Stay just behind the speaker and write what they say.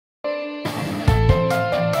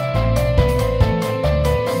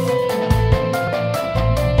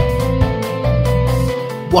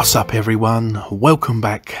What's up everyone, welcome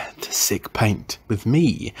back to Sick Paint with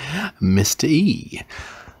me, Mr. E.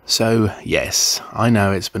 So yes, I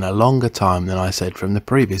know it's been a longer time than I said from the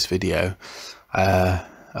previous video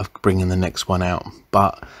of bringing the next one out,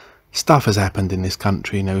 but stuff has happened in this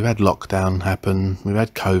country. You know, we've had lockdown happen, we've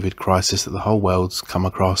had COVID crisis that the whole world's come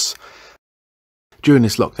across. During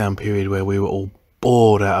this lockdown period where we were all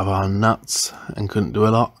bored out of our nuts and couldn't do a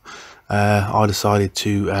lot, I decided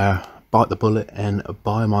to bite the bullet and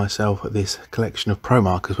buy myself this collection of pro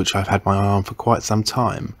markers which I've had my eye on for quite some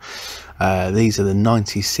time. These are the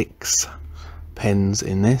 96 pens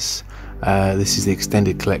in this. This is the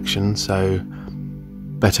extended collection, so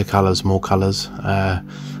better colours, more colours.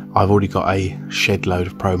 I've already got a shed load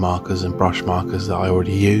of pro markers and brush markers that I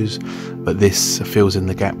already use, but this fills in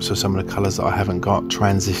the gaps of some of the colours that I haven't got,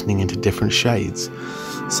 transitioning into different shades.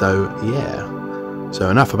 So yeah, so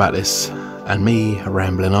enough about this and me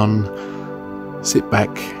rambling on. Sit back,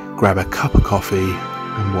 grab a cup of coffee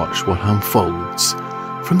and watch what unfolds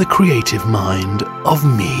from the creative mind of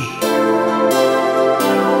me.